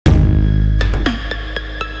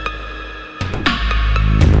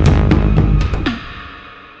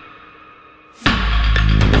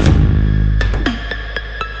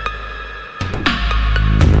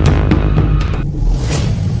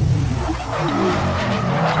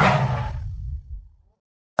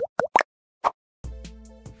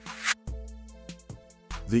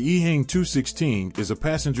The eHang 216 is a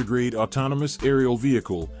passenger-grade autonomous aerial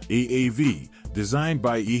vehicle, AAV, designed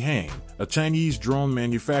by eHang, a Chinese drone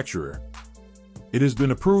manufacturer. It has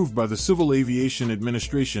been approved by the Civil Aviation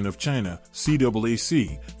Administration of China,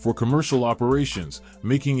 CAAC, for commercial operations,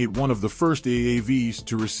 making it one of the first AAVs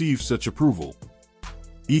to receive such approval.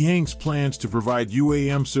 eHang's plans to provide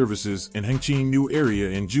UAM services in Hengqin New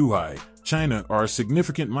Area in Zhuhai, China are a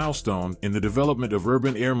significant milestone in the development of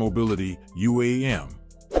urban air mobility, UAM.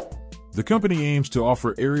 The company aims to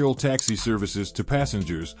offer aerial taxi services to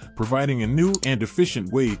passengers, providing a new and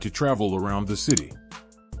efficient way to travel around the city.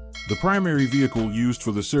 The primary vehicle used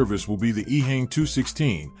for the service will be the eHang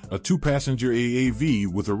 216, a two-passenger AAV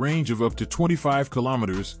with a range of up to 25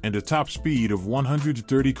 kilometers and a top speed of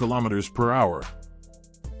 130 kilometers per hour.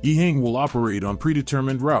 eHang will operate on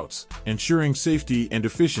predetermined routes, ensuring safety and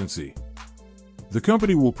efficiency. The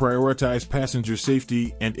company will prioritize passenger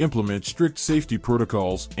safety and implement strict safety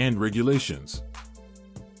protocols and regulations.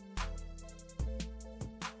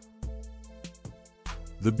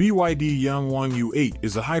 The BYD Yangwang U8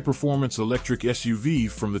 is a high-performance electric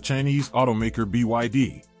SUV from the Chinese automaker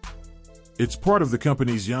BYD. It's part of the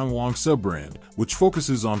company's Yangwang sub-brand, which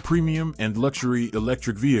focuses on premium and luxury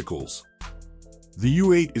electric vehicles. The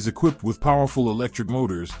U8 is equipped with powerful electric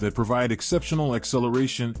motors that provide exceptional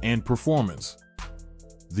acceleration and performance.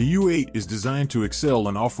 The U8 is designed to excel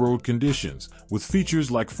in off-road conditions, with features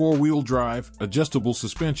like four-wheel drive, adjustable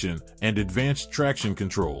suspension, and advanced traction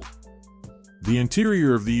control. The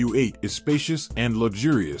interior of the U8 is spacious and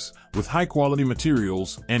luxurious, with high-quality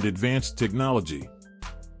materials and advanced technology.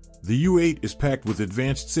 The U8 is packed with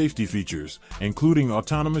advanced safety features, including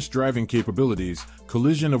autonomous driving capabilities,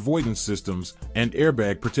 collision avoidance systems, and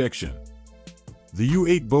airbag protection. The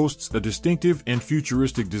U8 boasts a distinctive and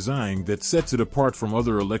futuristic design that sets it apart from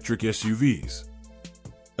other electric SUVs.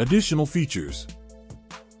 Additional features: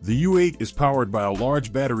 the U8 is powered by a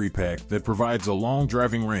large battery pack that provides a long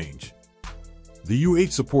driving range. The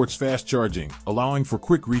U8 supports fast charging, allowing for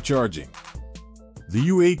quick recharging. The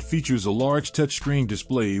U8 features a large touchscreen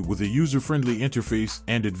display with a user-friendly interface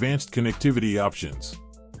and advanced connectivity options.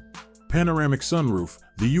 Panoramic sunroof: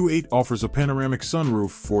 the U8 offers a panoramic sunroof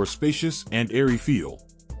for a spacious and airy feel.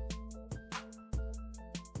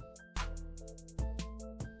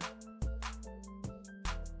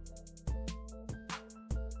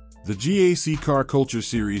 The GAC Car Culture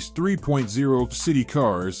Series 3.0 City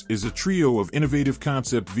Cars is a trio of innovative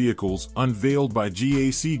concept vehicles unveiled by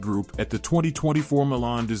GAC Group at the 2024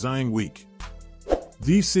 Milan Design Week.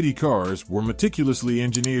 These city cars were meticulously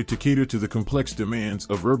engineered to cater to the complex demands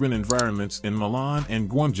of urban environments in Milan and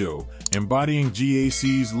Guangzhou, embodying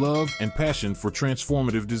GAC's love and passion for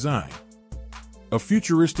transformative design. A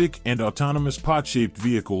futuristic and autonomous pod-shaped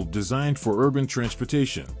vehicle designed for urban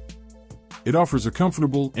transportation. It offers a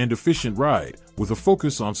comfortable and efficient ride, with a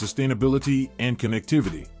focus on sustainability and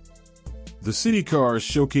connectivity. The city cars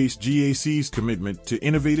showcase GAC's commitment to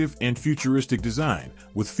innovative and futuristic design,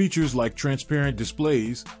 with features like transparent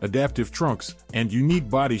displays, adaptive trunks, and unique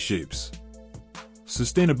body shapes.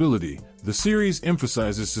 Sustainability: the series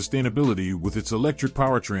emphasizes sustainability with its electric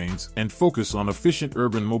powertrains and focus on efficient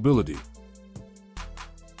urban mobility.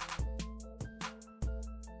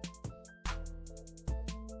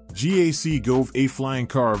 GAC GOVE, a flying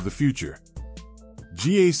car of the future.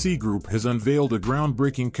 GAC Group has unveiled a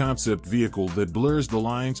groundbreaking concept vehicle that blurs the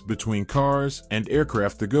lines between cars and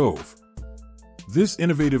aircraft, the GOVE. This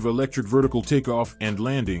innovative electric vertical takeoff and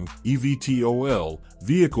landing (eVTOL)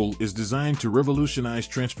 vehicle is designed to revolutionize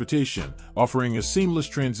transportation, offering a seamless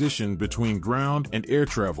transition between ground and air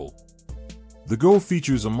travel. The GOVE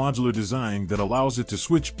features a modular design that allows it to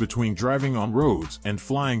switch between driving on roads and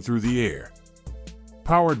flying through the air.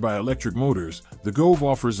 Powered by electric motors, the GOVE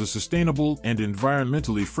offers a sustainable and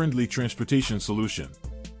environmentally friendly transportation solution.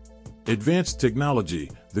 Advanced technology: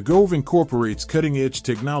 the GOVE incorporates cutting-edge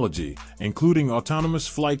technology, including autonomous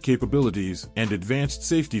flight capabilities and advanced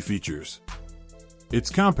safety features. Its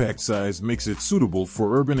compact size makes it suitable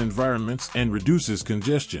for urban environments and reduces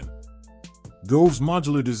congestion. GOVE's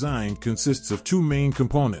modular design consists of two main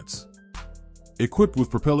components. Equipped with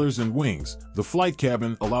propellers and wings, the flight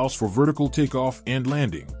cabin allows for vertical takeoff and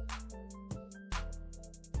landing.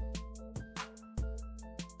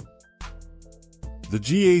 The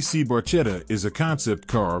GAC Barchetta is a concept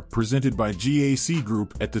car presented by GAC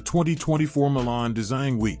Group at the 2024 Milan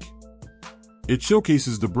Design Week. It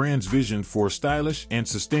showcases the brand's vision for a stylish and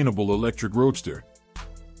sustainable electric roadster.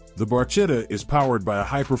 The Barchetta is powered by a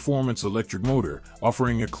high-performance electric motor,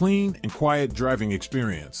 offering a clean and quiet driving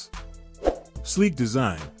experience. Sleek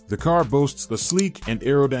design: the car boasts a sleek and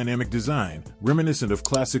aerodynamic design, reminiscent of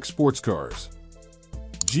classic sports cars.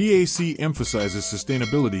 GAC emphasizes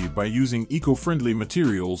sustainability by using eco-friendly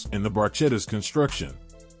materials in the Barchetta's construction.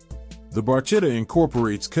 The Barchetta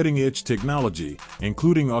incorporates cutting-edge technology,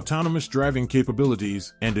 including autonomous driving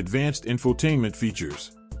capabilities and advanced infotainment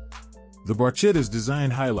features. The Barchetta's design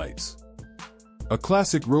highlights a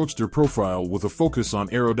classic roadster profile with a focus on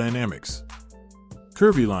aerodynamics,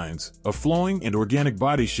 curvy lines, a flowing and organic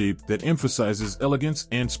body shape that emphasizes elegance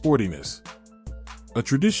and sportiness, a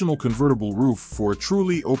traditional convertible roof for a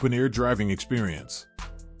truly open-air driving experience.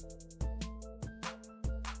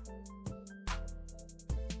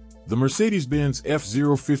 The Mercedes-Benz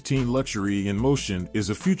F-015 Luxury in Motion is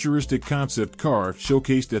a futuristic concept car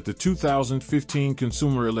showcased at the 2015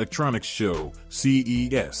 Consumer Electronics Show,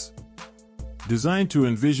 CES. Designed to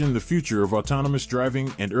envision the future of autonomous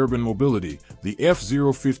driving and urban mobility, the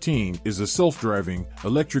F-015 is a self-driving,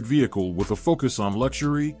 electric vehicle with a focus on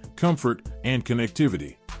luxury, comfort, and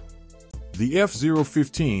connectivity. The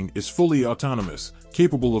F-015 is fully autonomous,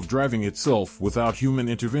 capable of driving itself without human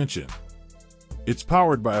intervention. It's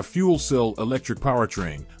powered by a fuel cell electric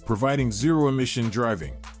powertrain, providing zero-emission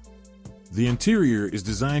driving. The interior is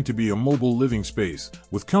designed to be a mobile living space,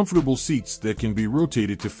 with comfortable seats that can be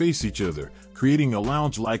rotated to face each other, creating a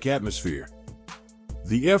lounge-like atmosphere.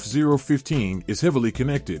 The F-015 is heavily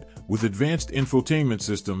connected, with advanced infotainment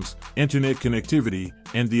systems, internet connectivity,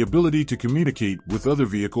 and the ability to communicate with other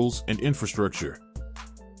vehicles and infrastructure.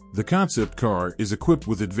 The concept car is equipped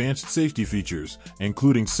with advanced safety features,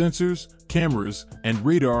 including sensors, cameras, and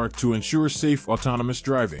radar to ensure safe autonomous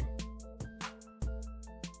driving.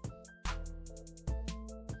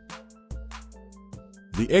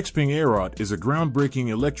 The XPENG Aerot is a groundbreaking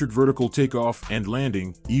electric vertical takeoff and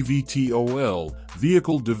landing (eVTOL)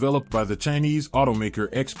 vehicle developed by the Chinese automaker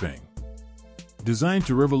XPENG. Designed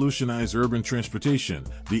to revolutionize urban transportation,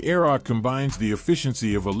 the Aerot combines the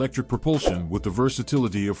efficiency of electric propulsion with the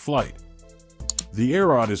versatility of flight. The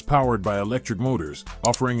Aerot is powered by electric motors,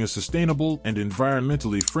 offering a sustainable and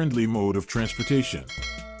environmentally friendly mode of transportation.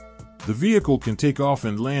 The vehicle can take off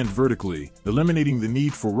and land vertically, eliminating the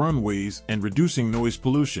need for runways and reducing noise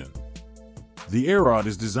pollution. The Aerot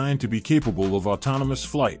is designed to be capable of autonomous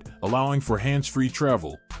flight, allowing for hands-free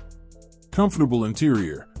travel. Comfortable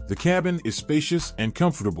interior. The cabin is spacious and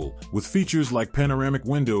comfortable, with features like panoramic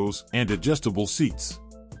windows and adjustable seats.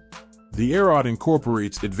 The Aerot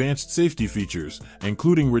incorporates advanced safety features,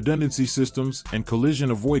 including redundancy systems and collision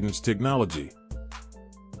avoidance technology.